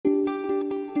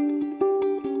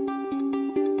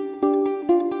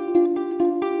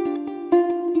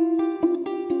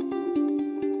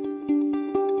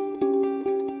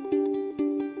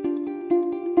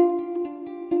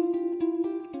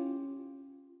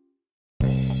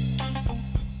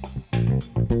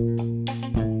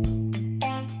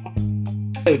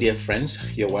Hello, dear friends.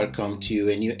 You're welcome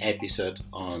to a new episode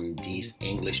on this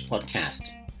English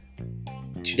podcast.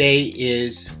 Today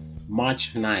is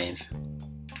March 9th,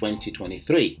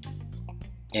 2023,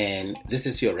 and this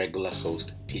is your regular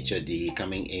host, Teacher D,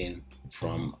 coming in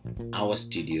from our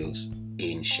studios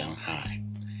in Shanghai.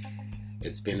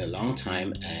 It's been a long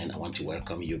time, and I want to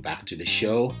welcome you back to the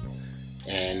show,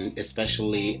 and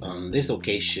especially on this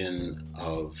occasion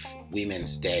of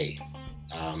Women's Day.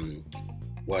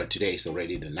 Well, today is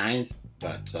already the 9th,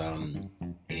 but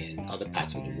in other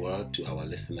parts of the world, to our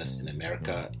listeners in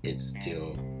America, it's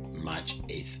still March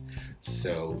 8th.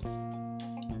 So,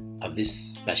 this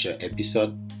special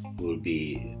episode will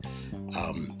be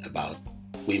about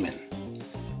women,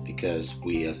 because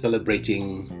we are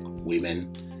celebrating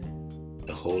women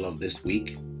the whole of this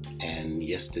week, and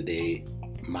yesterday,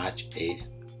 March 8th,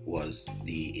 was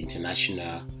the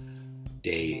International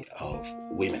Day of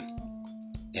Women.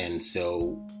 And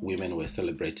so women were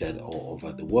celebrated all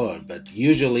over the world. But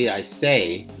usually I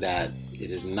say that it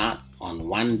is not on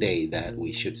one day that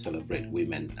we should celebrate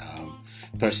women.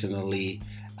 Personally,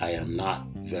 I am not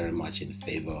very much in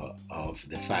favor of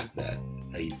the fact that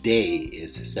a day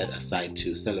is set aside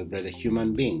to celebrate a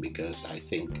human being, because I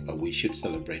think we should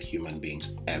celebrate human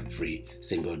beings every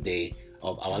single day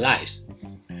of our lives.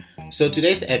 So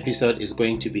today's episode is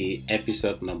going to be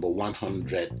episode number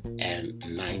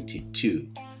 192.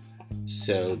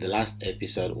 So the last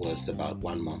episode was about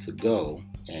 1 month ago,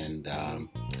 and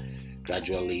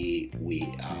gradually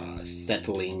we are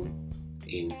settling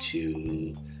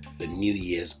into the New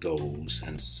Year's goals,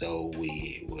 and so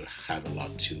we will have a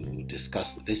lot to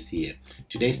discuss this year.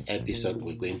 Today's episode,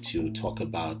 we're going to talk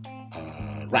about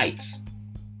rights,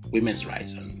 women's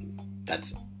rights, and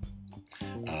that's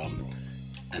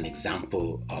an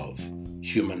example of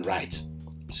human rights.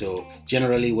 So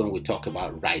generally when we talk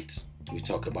about rights, we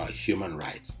talk about human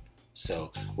rights.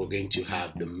 So we're going to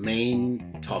have the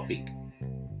main topic.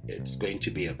 It's going to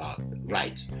be about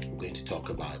rights. We're going to talk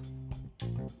about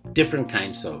different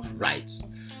kinds of rights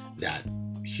that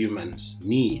humans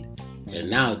need. And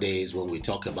nowadays when we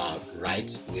talk about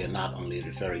rights, we are not only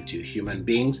referring to human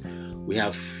beings. We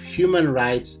have human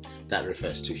rights that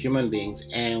refers to human beings,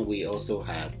 and we also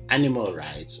have animal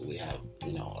rights. We have,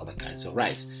 other kinds of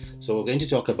rights. So we're going to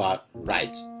talk about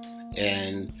rights,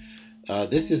 and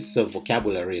this is a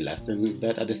vocabulary lesson,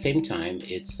 but at the same time,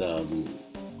 it's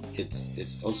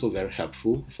also very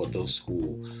helpful for those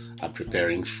who are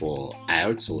preparing for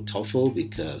IELTS or TOEFL,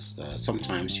 because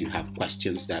sometimes you have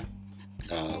questions that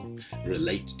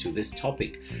relate to this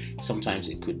topic. Sometimes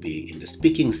it could be in the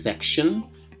speaking section,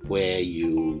 where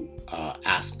you are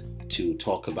asked to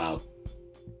talk about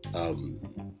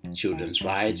children's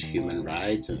rights, human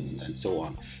rights, and so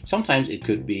on. Sometimes it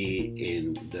could be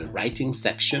in the writing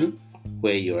section,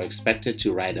 where you're expected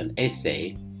to write an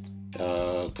essay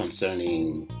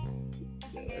concerning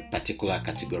a particular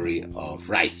category of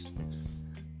rights.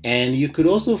 And you could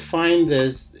also find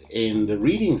this in the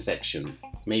reading section.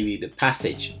 Maybe the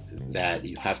passage that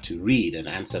you have to read and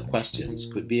answer questions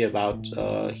could be about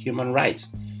human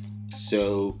rights.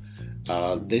 So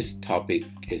this topic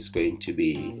is going to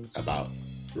be about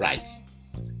rights.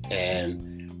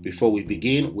 And before we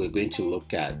begin, we're going to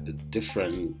look at the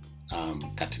different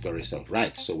categories of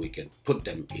rights, so we can put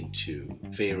them into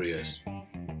various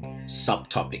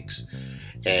subtopics.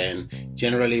 And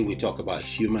generally we talk about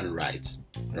human rights,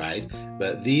 right?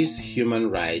 But these human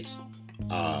rights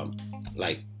are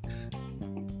like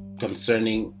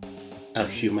concerning a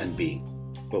human being.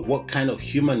 But what kind of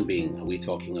human being are we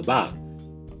talking about?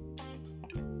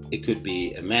 It could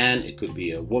be a man, it could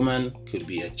be a woman, it could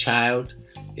be a child,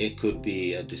 it could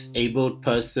be a disabled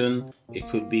person, it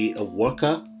could be a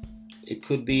worker, it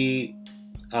could be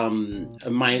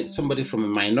somebody from a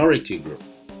minority group.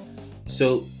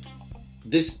 So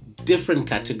these different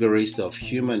categories of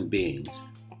human beings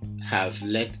have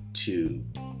led to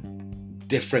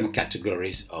different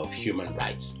categories of human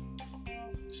rights.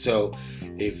 So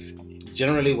if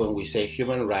generally when we say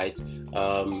human rights,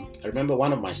 I remember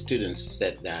one of my students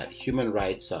said that human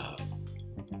rights are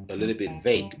a little bit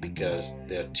vague because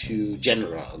they're too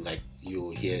general. Like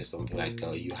you hear something like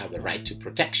you have a right to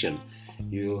protection,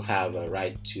 you have a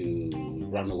right to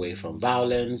run away from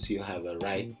violence, you have a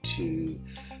right to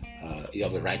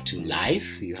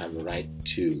life, you have a right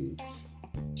to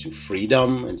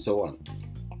freedom, and so on.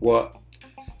 Well,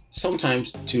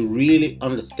 sometimes to really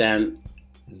understand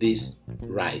these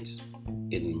rights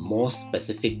in more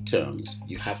specific terms,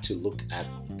 you have to look at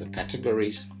the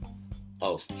categories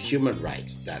of human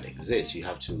rights that exist. You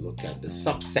have to look at the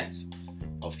subsets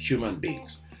of human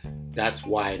beings. That's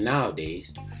why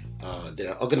nowadays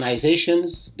there are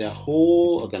organizations, there are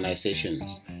whole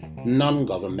organizations,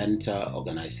 non-governmental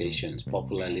organizations,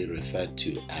 popularly referred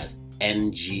to as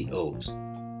NGOs.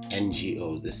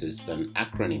 NGOs, this is an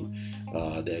acronym.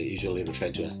 They're usually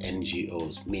referred to as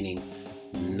NGOs, meaning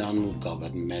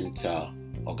non-governmental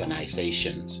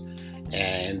organizations.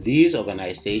 And these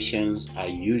organizations are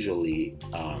usually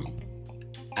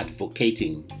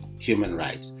advocating human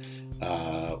rights.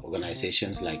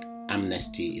 Organizations like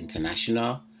Amnesty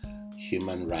International,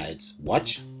 Human Rights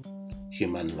Watch,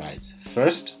 Human Rights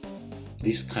First.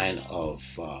 These kind of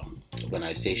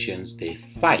organizations, they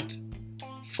fight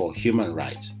for human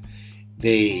rights.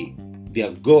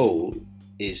 Their goal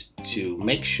is to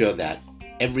make sure that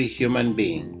every human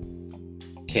being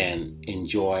can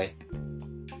enjoy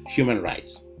human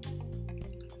rights.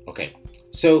 Okay,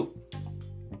 so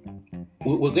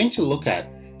we're going to look at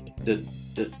the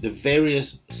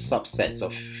various subsets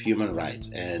of human rights,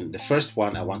 and the first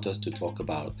one I want us to talk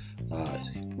about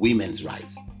women's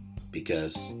rights,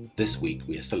 because this week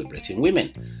we are celebrating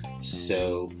women.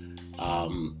 So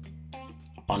on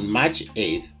March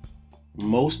 8th,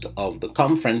 most of the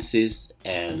conferences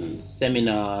and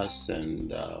seminars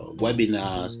and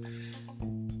webinars,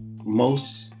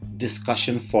 most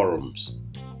discussion forums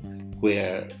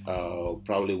where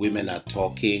probably women are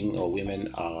talking or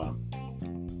women are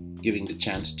giving the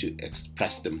chance to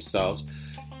express themselves,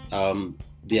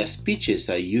 their speeches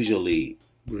are usually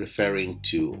referring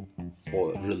to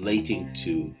or relating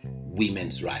to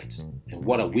women's rights. And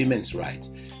what are women's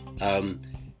rights?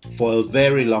 For a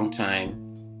very long time,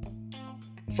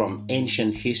 from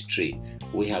ancient history,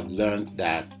 we have learned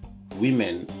that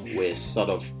women were sort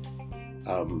of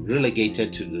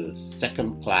relegated to the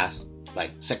second class.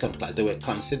 They were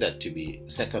considered to be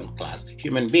second class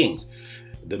human beings.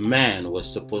 The man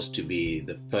was supposed to be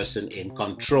the person in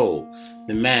control.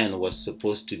 The man was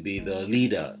supposed to be the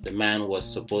leader. The man was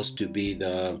supposed to be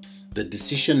the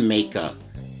decision maker.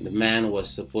 The man was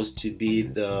supposed to be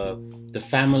the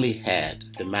family head.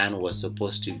 The man was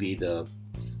supposed to be the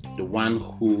one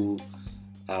who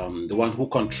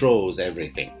controls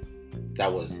everything.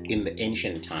 That was in the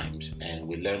ancient times, and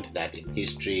we learned that in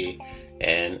history.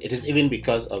 And it is even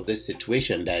because of this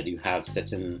situation that you have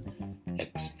certain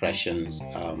expressions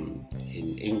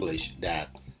in English that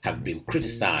have been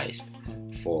criticized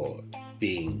for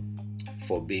being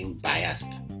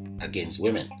biased against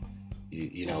women.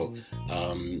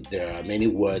 There are many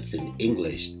words in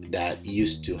English that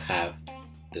used to have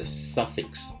the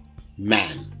suffix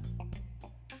man.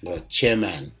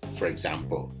 Chairman, for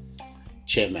example,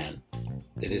 chairman.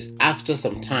 It is after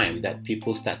some time that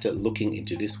people started looking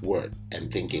into this word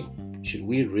and thinking, should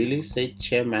we really say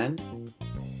chairman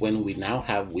when we now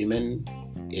have women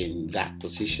in that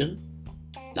position?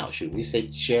 Now, should we say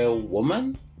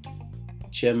chairwoman?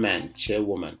 Chairman,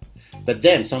 chairwoman. But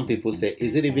then some people say,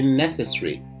 is it even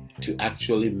necessary to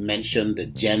actually mention the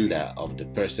gender of the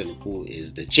person who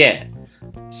is the chair?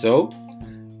 So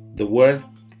the word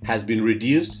has been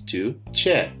reduced to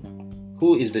chair.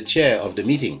 Who is the chair of the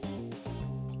meeting?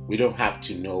 We don't have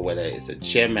to know whether it's a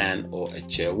chairman or a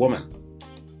chairwoman.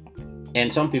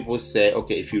 And some people say,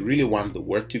 okay, if you really want the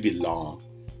word to be long,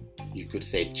 you could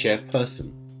say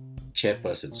chairperson.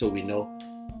 Chairperson. So we know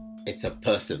it's a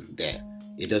person there.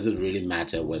 It doesn't really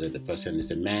matter whether the person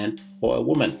is a man or a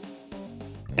woman.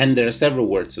 And there are several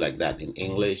words like that in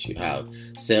English. You have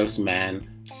salesman,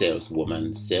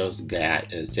 saleswoman, sales guy,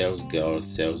 sales girl,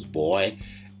 sales boy.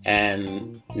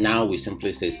 And now we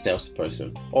simply say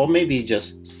salesperson, or maybe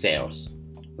just sales,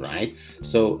 right?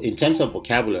 So in terms of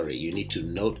vocabulary, you need to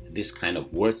note this kind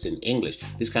of words in English.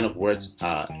 These kind of words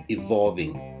are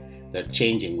evolving. They're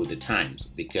changing with the times,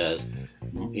 because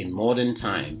in modern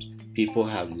times, people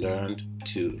have learned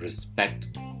to respect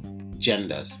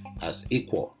genders as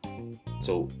equal.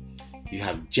 So you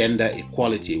have gender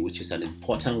equality, which is an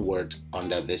important word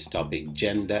under this topic,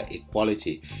 gender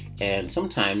equality. And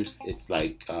sometimes it's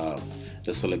like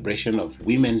the celebration of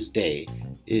Women's Day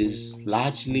is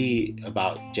largely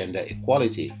about gender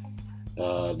equality.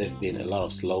 There have been a lot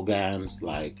of slogans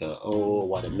like,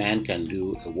 what a man can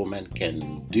do, a woman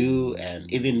can do, and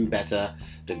even better,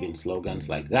 there have been slogans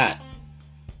like that.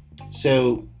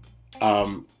 So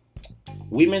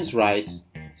women's rights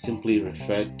simply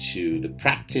refer to the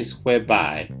practice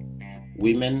whereby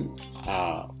women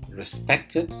are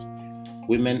respected,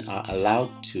 women are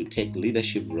allowed to take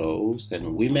leadership roles,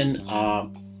 and women are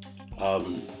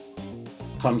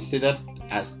considered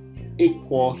as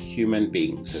equal human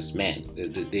beings as men.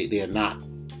 They are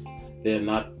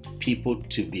not people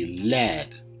to be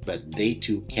led, but they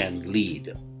too can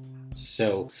lead.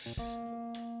 So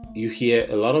you hear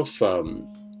a lot of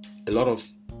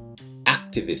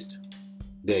activists.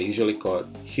 They're usually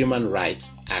called human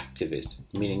rights activists,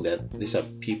 meaning that these are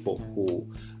people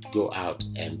who go out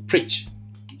and preach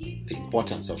the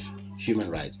importance of human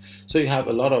rights. So you have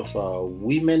a lot of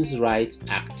women's rights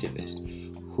activists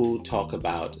who talk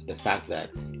about the fact that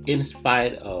in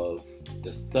spite of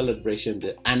the celebration,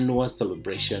 the annual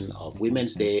celebration of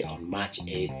Women's Day on March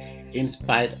 8th, in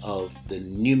spite of the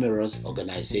numerous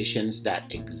organizations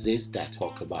that exist that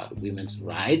talk about women's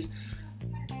rights,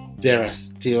 there are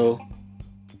still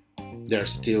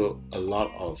a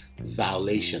lot of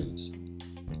violations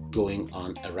going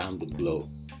on around the globe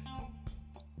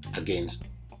against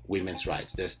women's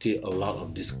rights. There's still a lot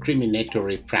of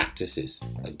discriminatory practices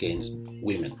against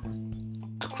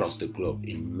women across the globe.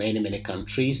 In many, many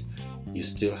countries, you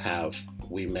still have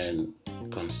women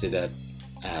considered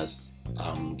as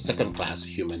second-class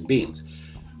human beings.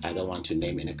 I don't want to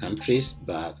name any countries,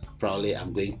 but probably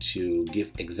I'm going to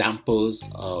give examples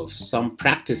of some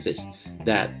practices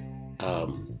that,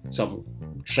 some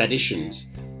traditions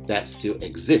that still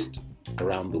exist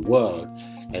around the world,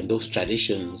 and those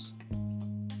traditions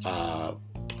are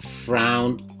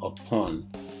frowned upon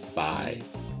by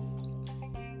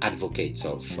advocates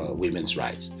of women's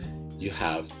rights. You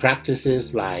have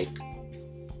practices like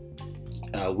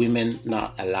women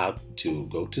not allowed to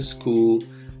go to school.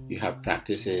 You have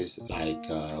practices like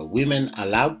women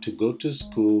allowed to go to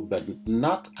school but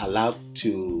not allowed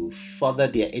to further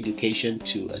their education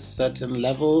to a certain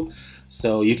level.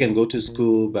 So you can go to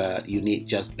school but you need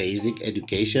just basic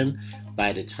education.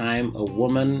 By the time a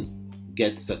woman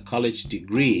gets a college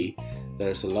degree,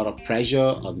 there's a lot of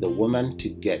pressure on the woman to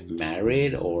get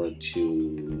married or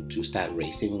to start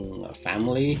raising a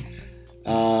family.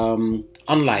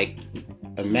 Unlike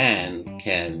a man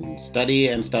can study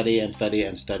and study and study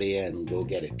and study and go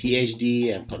get a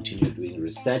PhD and continue doing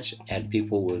research, and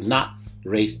people will not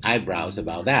raise eyebrows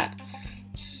about that.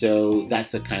 So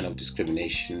that's the kind of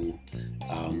discrimination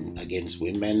against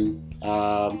women.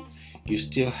 You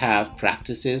still have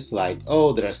practices like,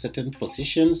 there are certain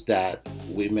positions that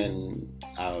women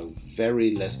are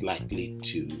very less likely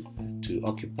to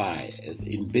occupy.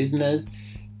 In business,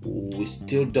 we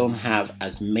still don't have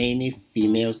as many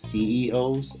female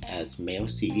CEOs as male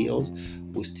CEOs.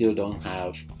 We still don't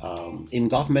have in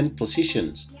government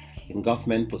positions. In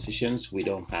government positions, we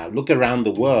don't have. Look around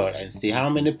the world and see how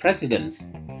many presidents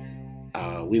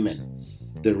are women.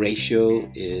 The ratio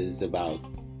is about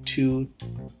 2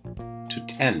 to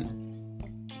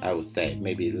 10, I would say,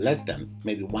 maybe less than,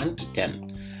 maybe 1 to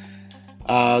 10.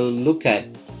 Look at,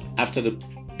 after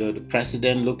the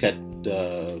president, look at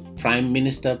the prime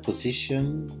minister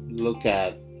position, look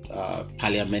at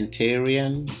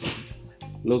parliamentarians,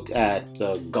 look at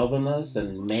governors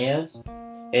and mayors,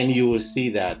 and you will see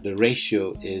that the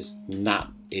ratio is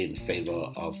not in favor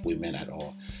of women at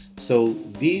all. So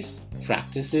these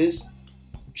practices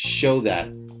show that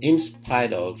in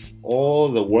spite of all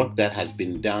the work that has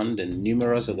been done, the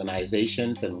numerous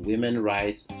organizations and women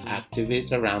rights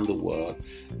activists around the world,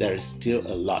 there is still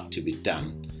a lot to be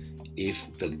done if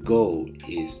the goal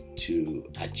is to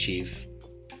achieve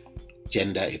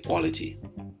gender equality.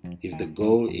 If the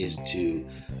goal is to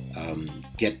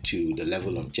get to the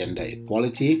level of gender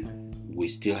equality, we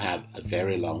still have a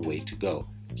very long way to go.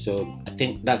 So I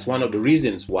think that's one of the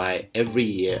reasons why every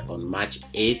year on March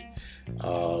 8th,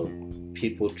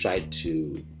 people try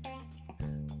to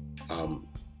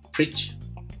preach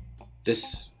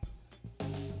this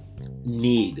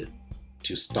need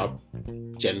to stop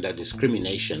gender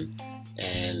discrimination.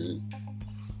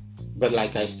 But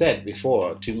like I said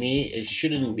before, to me, it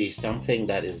shouldn't be something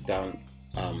that is done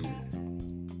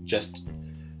just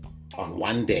on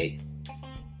one day.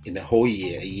 In the whole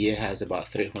year, a year has about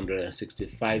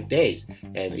 365 days,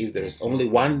 and if there is only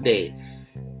one day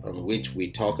on which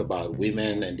we talk about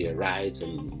women and their rights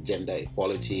and gender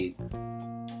equality,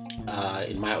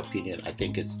 in my opinion, I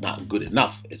think it's not good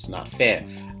enough. It's not fair.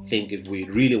 I think if we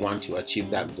really want to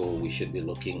achieve that goal, we should be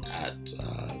looking at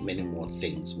many more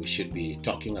things. We should be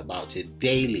talking about it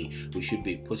daily. We should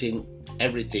be putting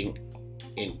everything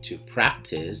into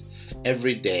practice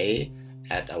every day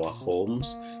at our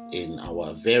homes, in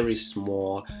our very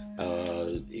small,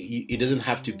 it doesn't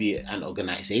have to be an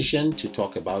organization to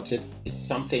talk about it. It's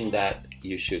something that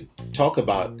you should talk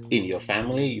about in your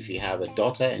family. If you have a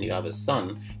daughter and you have a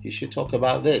son, you should talk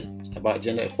about this, about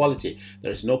gender equality.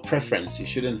 There is no preference. You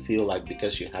shouldn't feel like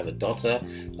because you have a daughter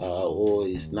or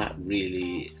is not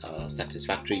really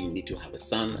satisfactory, you need to have a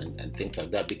son and things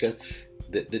like that, because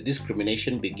the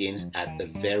discrimination begins at the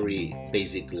very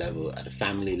basic level, at the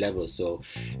family level. So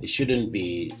it shouldn't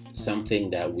be something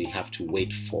that we have to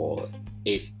wait for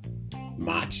 8th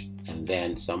March and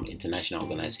then some international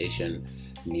organization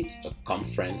needs a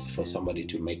conference for somebody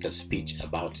to make a speech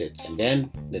about it, and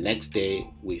then the next day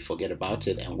we forget about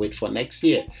it and wait for next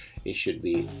year. It should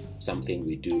be something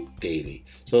we do daily.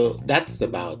 So that's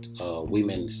about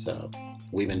women's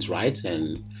rights,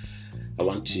 and I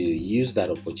want to use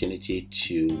that opportunity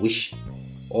to wish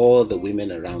all the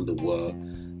women around the world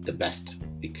the best,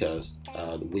 because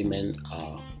the women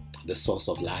are the source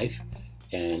of life,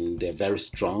 and they're very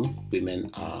strong. Women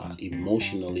are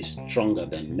emotionally stronger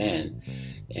than men,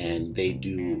 and they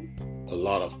do a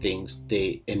lot of things.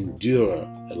 They endure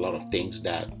a lot of things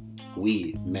that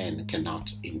we men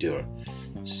cannot endure.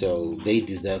 So they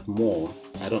deserve more.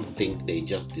 I don't think they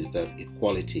just deserve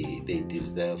equality, they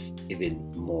deserve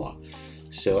even more.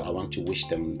 So I want to wish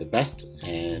them the best,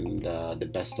 and the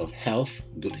best of health,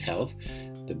 good health,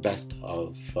 the best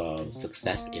of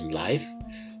success in life.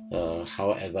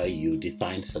 However you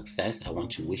define success, I want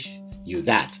to wish you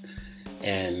that.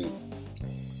 And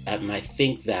I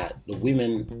think that the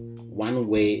women,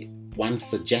 one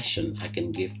suggestion I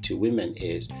can give to women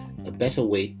is a better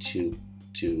way to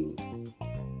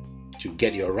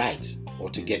get your rights or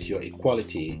to get your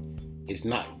equality is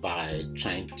not by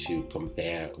trying to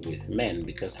compare with men,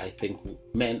 because I think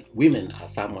women are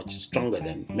far much stronger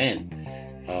than men.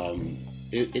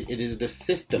 It is the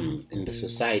system in the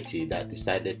society that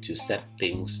decided to set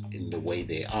things in the way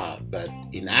they are, but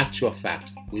in actual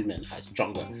fact, women are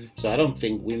stronger. So I don't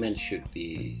think women should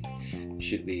be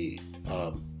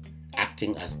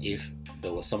acting as if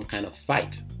there was some kind of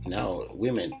fight. No,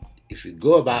 women, if you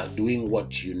go about doing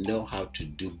what you know how to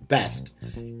do best,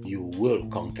 you will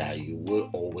conquer. You will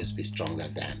always be stronger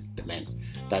than the men.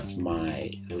 That's my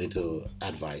little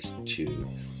advice to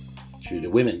the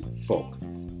women folk.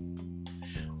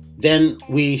 Then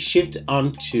we shift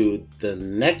on to the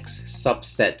next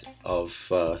subset of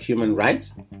human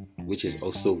rights, which is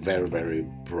also very, very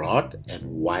broad and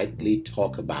widely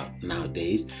talked about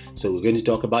nowadays. So we're going to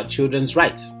talk about children's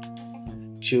rights.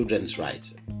 Children's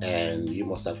rights. And you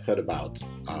must have heard about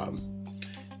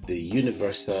the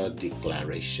Universal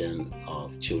Declaration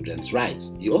of Children's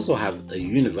Rights. You also have a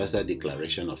Universal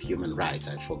Declaration of Human Rights.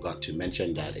 I forgot to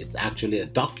mention that. It's actually a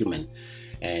document,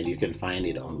 and you can find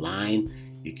it online.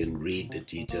 You can read the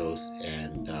details,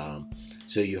 and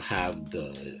so you have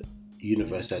the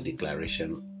Universal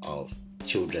Declaration of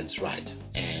Children's Rights,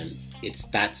 and it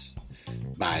starts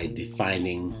by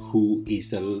defining who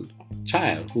is a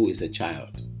child.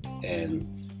 And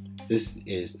this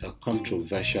is a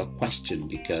controversial question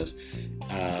because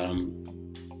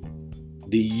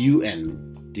the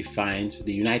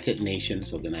United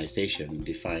Nations organization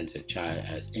defines a child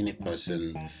as any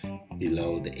person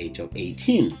below the age of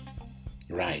 18.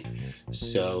 Right.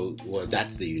 So, well,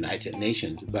 that's the United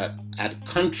Nations. But at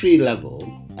country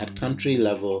level,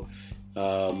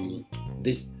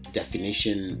 this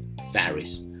definition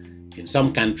varies. In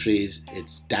some countries,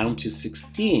 it's down to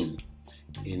 16.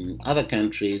 In other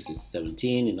countries, it's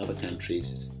 17. In other countries,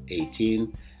 it's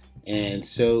 18. And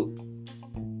so,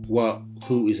 well,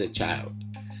 who is a child?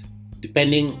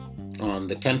 Depending on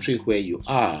the country where you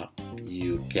are,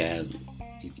 you can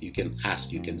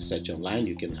ask, you can search online,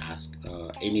 you can ask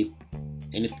any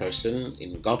person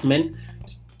in government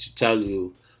to tell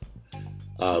you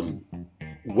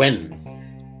when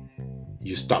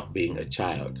you stop being a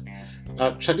child.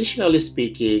 Traditionally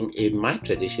speaking, in my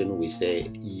tradition, we say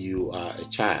you are a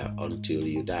child until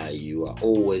you die. You are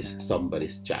always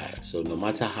somebody's child. So no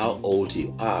matter how old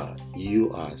you are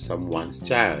someone's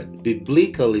child.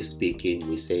 Biblically speaking,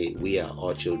 we say we are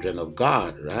all children of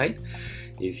God, right?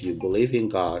 If you believe in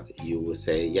God, you will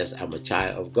say, yes, I'm a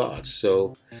child of God.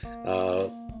 So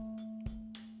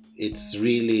it's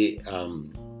really,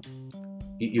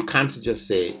 you can't just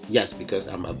say, yes, because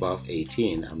I'm above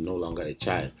 18, I'm no longer a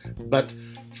child. But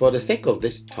for the sake of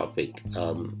this topic,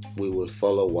 we will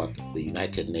follow what the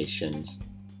United Nations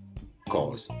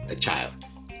calls a child,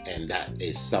 and that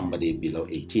is somebody below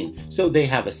 18. So they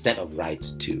have a set of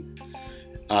rights too,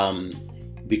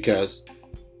 because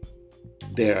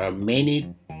there are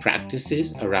many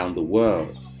practices around the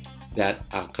world that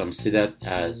are considered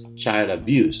as child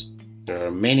abuse. There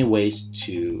are many ways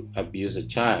to abuse a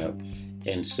child,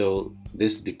 and so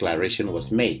this declaration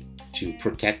was made to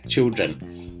protect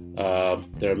children.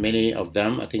 There are many of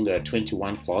them. I think there are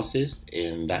 21 clauses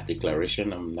in that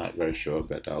declaration. I'm not very sure,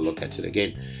 but I'll look at it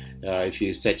again. If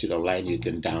you search it online, you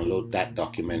can download that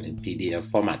document in PDF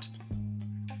format.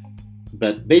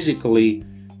 But basically,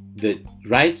 the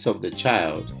rights of the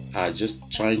child are just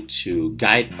trying to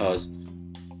guide us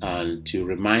and to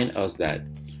remind us that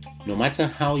no matter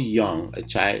how young a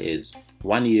child is,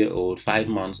 1-year-old, 5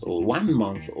 months old, 1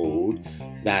 month old,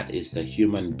 that is a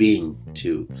human being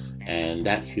too. And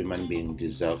that human being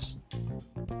deserves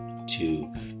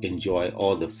to enjoy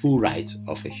all the full rights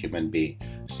of a human being.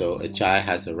 So a child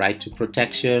has a right to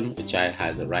protection, a child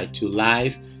has a right to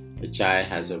life, a child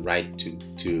has a right to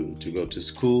go to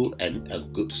school, and a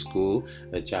good school.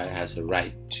 A child has a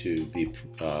right to be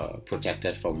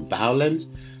protected from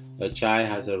violence. A child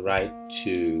has a right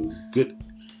to good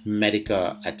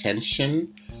medical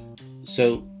attention.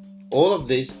 So all of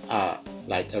these are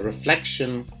like a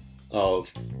reflection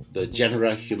of the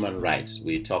general human rights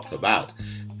we talked about.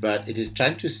 But it is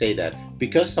trying to say that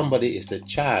because somebody is a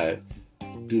child,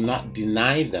 do not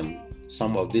deny them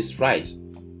some of these rights.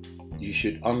 You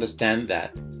should understand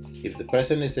that if the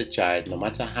person is a child, no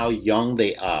matter how young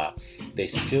they are, they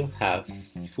still have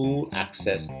full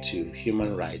access to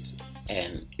human rights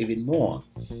and even more.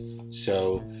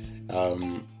 So,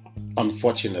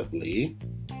 unfortunately,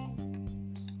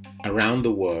 around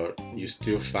the world, you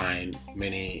still find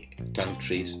many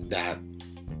countries that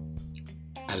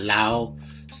allow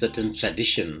certain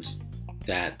traditions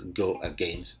that go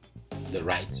against the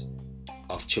rights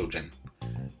of children.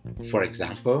 For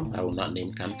example, I will not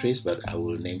name countries, but I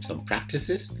will name some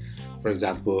practices. For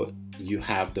example, you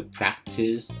have the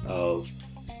practice of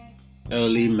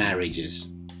early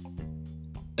marriages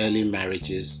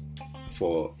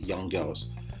for young girls.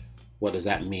 What does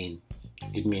that mean?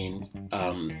 It means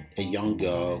a young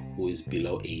girl who is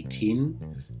below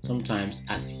 18, sometimes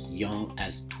as young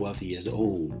as 12 years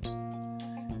old,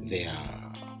 they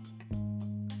are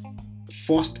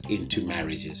forced into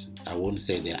marriages. I won't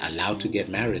say they're allowed to get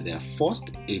married, they're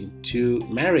forced into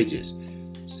marriages.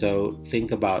 So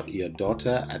think about your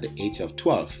daughter at the age of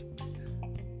 12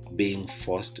 being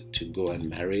forced to go and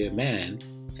marry a man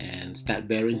and start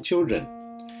bearing children.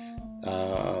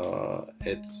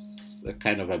 It's a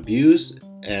kind of abuse,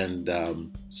 and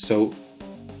so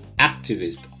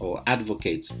activists or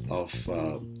advocates of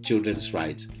children's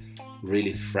rights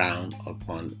really frown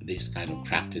upon these kind of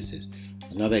practices.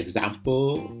 Another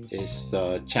example is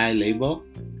child labor,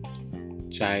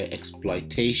 child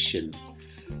exploitation.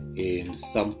 In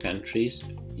some countries,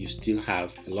 you still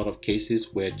have a lot of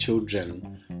cases where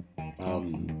children,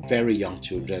 very young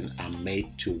children, are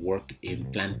made to work in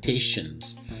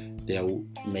plantations. They are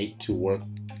made to work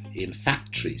in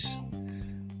factories,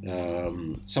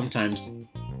 sometimes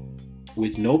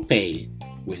with no pay.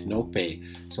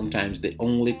 Sometimes the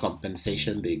only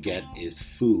compensation they get is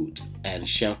food and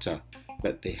shelter,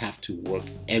 but they have to work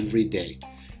every day.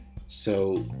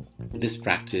 So this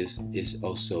practice is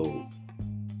also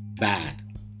bad.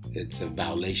 It's a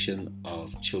violation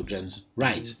of children's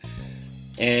rights.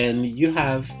 And you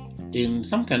have in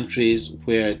some countries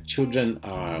where children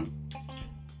are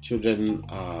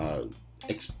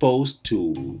exposed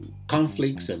to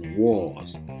conflicts and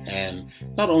wars, and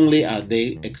not only are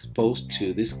they exposed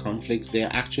to these conflicts, they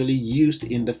are actually used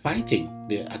in the fighting.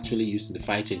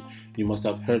 You must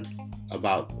have heard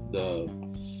about the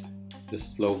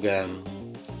slogan,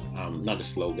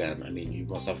 you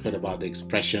must have heard about the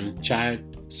expression child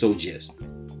soldiers.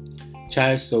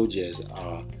 Child soldiers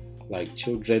are like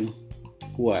children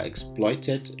who are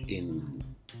exploited in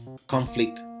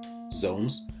conflict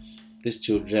zones. These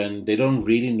children, they don't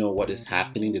really know what is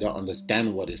happening, they don't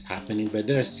understand what is happening, but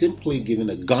they're simply given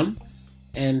a gun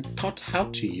and taught how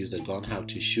to use a gun, how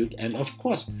to shoot, and of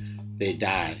course, they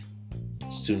die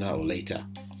sooner or later.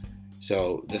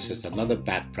 So this is another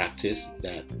bad practice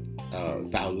that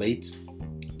violates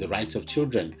the rights of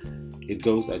children. It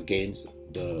goes against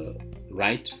the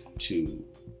right to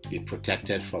be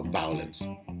protected from violence.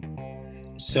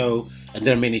 So, and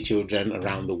there are many children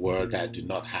around the world that do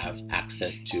not have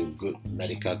access to good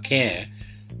medical care.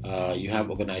 You have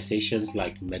organizations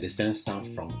like Médecins Sans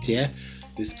Frontières.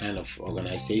 This kind of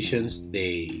organizations,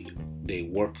 they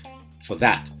work for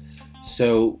that.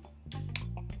 So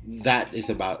that is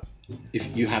about, if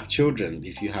you have children,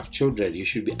 you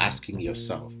should be asking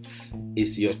yourself,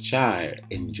 is your child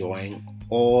enjoying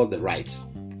all the rights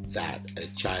that a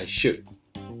child should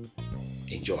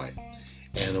enjoy?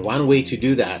 And one way to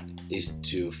do that is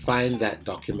to find that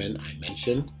document I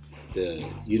mentioned, the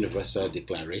Universal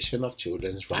Declaration of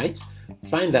Children's Rights.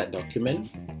 Find that document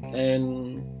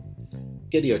and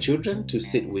get your children to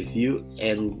sit with you,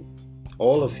 and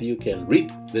all of you can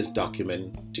read this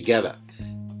document together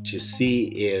to see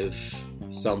if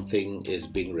something is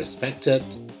being respected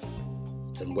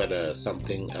and whether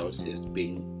something else is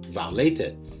being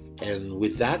violated. And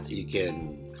with that, you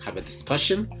can have a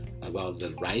discussion about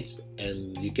the rights,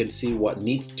 and you can see what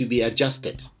needs to be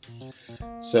adjusted.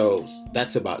 So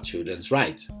that's about children's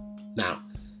rights. Now,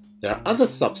 there are other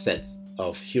subsets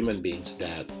of human beings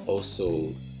that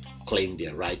also claim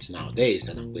their rights nowadays,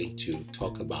 and I'm going to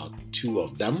talk about two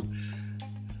of them.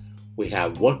 We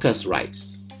have workers'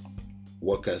 rights.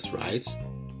 Workers' rights,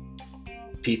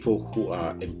 people who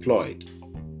are employed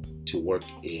to work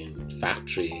in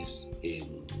factories,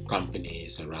 in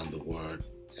companies around the world,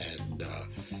 and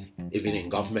even in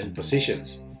government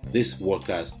positions. These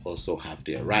workers also have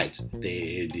their rights.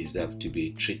 They deserve to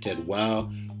be treated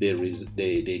well.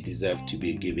 They deserve to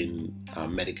be given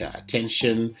medical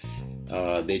attention.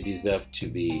 They deserve to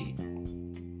be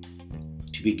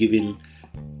given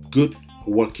good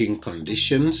working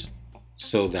conditions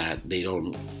so that they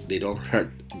don't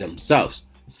hurt themselves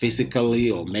physically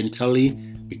or mentally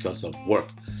because of work.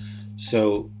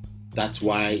 So that's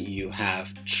why you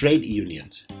have trade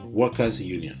unions, workers'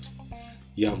 unions.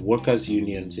 You have workers'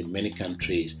 unions in many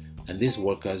countries, and these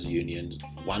workers' unions,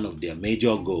 one of their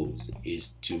major goals is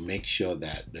to make sure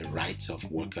that the rights of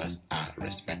workers are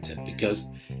respected.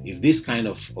 Because if these kind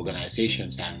of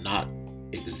organizations are not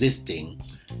existing,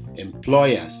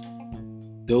 employers,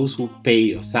 those who pay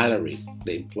your salary,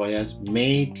 the employers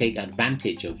may take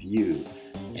advantage of you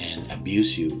and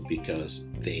abuse you because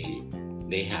they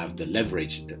have the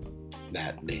leverage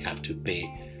that they have to pay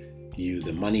you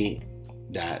the money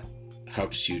that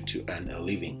helps you to earn a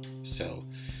living. So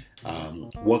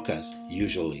workers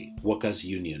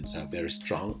unions are very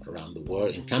strong around the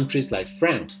world. In countries like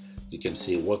France, you can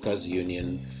see workers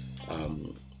union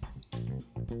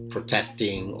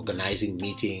protesting, organizing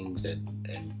meetings, and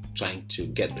trying to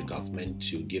get the government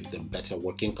to give them better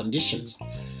working conditions.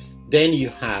 Then you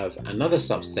have another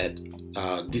subset,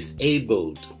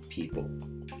 disabled people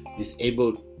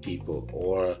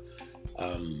or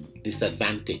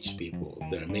disadvantaged people.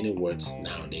 There are many words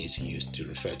nowadays used to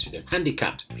refer to them.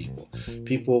 Handicapped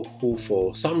people who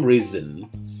for some reason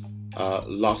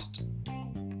lost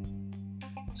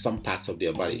some parts of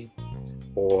their body,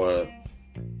 or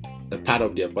a part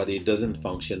of their body doesn't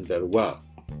function very well,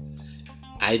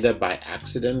 either by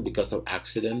accident, because of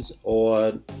accidents,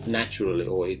 or naturally,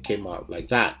 or it came out like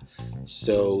that.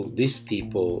 So these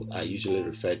people are usually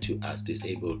referred to as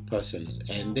disabled persons,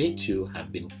 and they too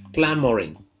have been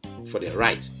clamoring for their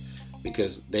rights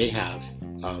because they have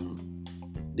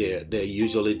they're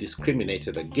usually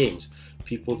discriminated against.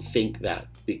 People think that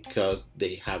because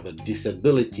they have a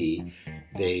disability,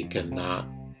 they cannot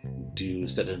do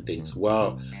certain things.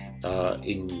 Well,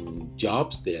 in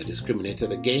jobs, they are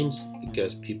discriminated against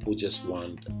because people just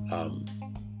want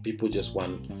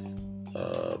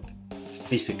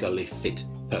physically fit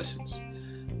persons.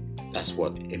 That's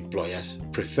what employers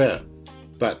prefer.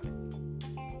 But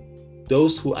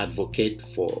those who advocate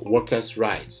for workers'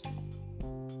 rights,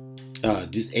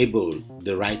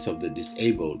 the rights of the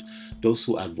disabled, those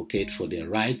who advocate for their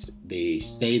rights, they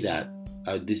say that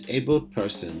a disabled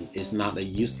person is not a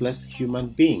useless human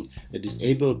being. A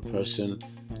disabled person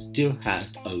still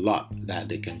has a lot that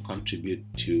they can contribute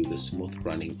to the smooth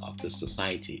running of the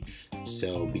society.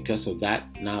 So because of that,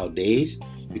 nowadays,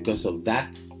 because of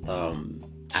that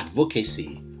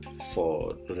advocacy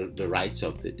for the rights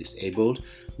of the disabled,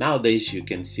 nowadays you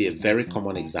can see a very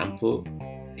common example.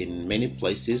 In many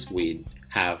places we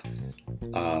have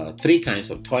three kinds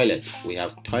of toilet. We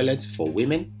have toilets for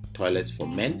women, toilets for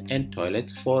men, and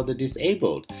toilets for the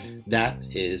disabled. That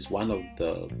is one of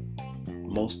the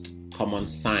most common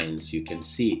signs you can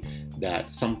see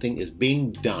that something is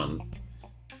being done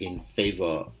in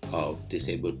favor of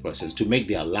disabled persons to make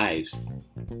their lives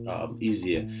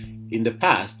easier. In the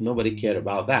past, nobody cared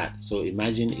about that. So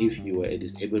imagine if you were a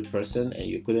disabled person and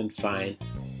you couldn't find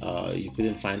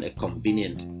a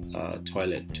convenient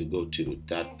toilet to go to.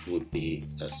 That would be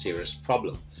a serious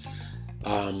problem.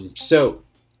 So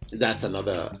that's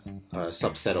another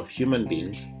subset of human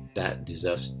beings that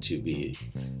deserves to be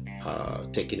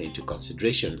taken into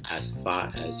consideration as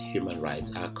far as human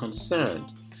rights are concerned.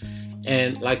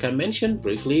 And like I mentioned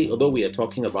briefly, although we are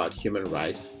talking about human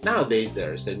rights, nowadays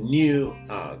there is a new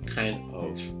kind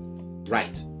of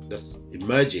right that's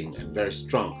emerging and very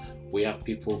strong. We have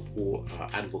people who are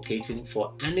advocating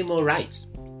for animal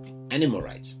rights. Animal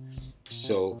rights.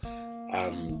 So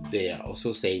they are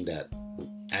also saying that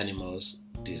animals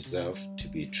deserve to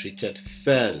be treated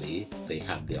fairly. They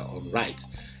have their own rights.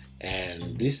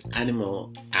 And these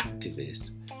animal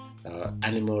activists,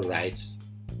 animal rights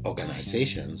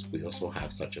organizations, we also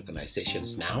have such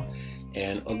organizations now,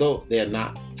 and although they are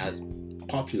not as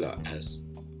popular as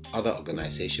other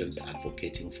organizations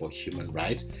advocating for human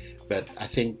rights, but I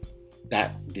think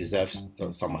that deserves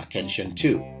some attention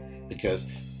too,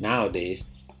 because nowadays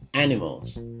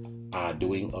animals are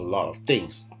doing a lot of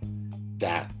things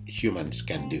that humans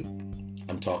can do.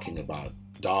 I'm talking about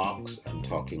dogs, I'm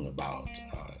talking about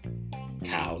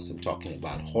cows, I'm talking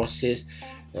about horses,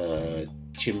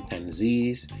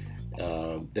 chimpanzees.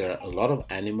 There are a lot of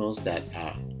animals that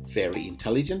are very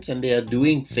intelligent, and they are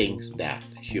doing things that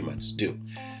humans do.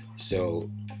 So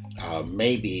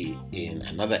maybe in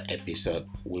another episode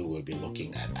we will be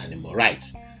looking at animal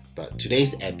rights, but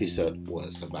today's episode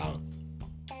was about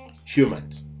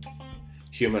human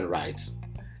rights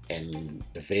and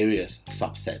the various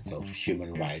subsets of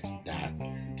human rights that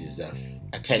deserve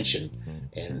attention.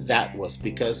 And that was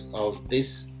because of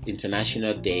this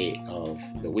International Day of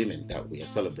the Women that we are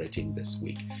celebrating this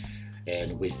week.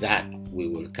 And with that, we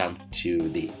will come to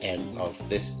the end of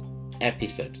this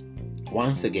episode.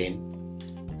 Once again,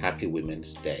 happy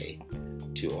Women's Day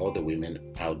to all the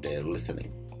women out there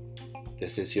listening.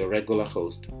 This is your regular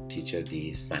host, Teacher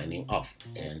D, signing off,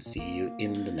 and see you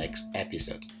in the next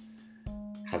episode.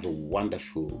 Have a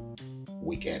wonderful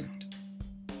weekend.